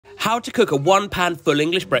How to cook a one-pan full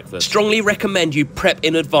English breakfast. Strongly recommend you prep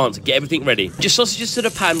in advance and get everything ready. Add your sausages to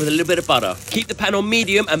the pan with a little bit of butter. Keep the pan on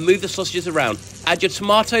medium and move the sausages around. Add your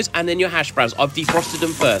tomatoes and then your hash browns. I've defrosted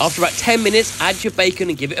them first. After about 10 minutes, add your bacon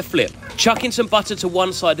and give it a flip. Chuck in some butter to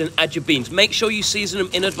one side and add your beans. Make sure you season them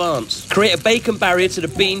in advance. Create a bacon barrier to the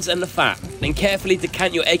beans and the fat. Then carefully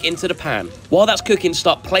decant your egg into the pan. While that's cooking,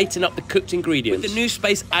 start plating up the cooked ingredients. With the new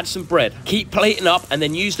space, add some bread. Keep plating up and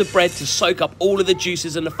then use the bread to soak up all of the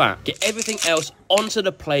juices and the fat. Get everything else onto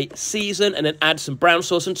the plate, season, and then add some brown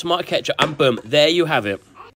sauce and tomato ketchup, and boom, there you have it.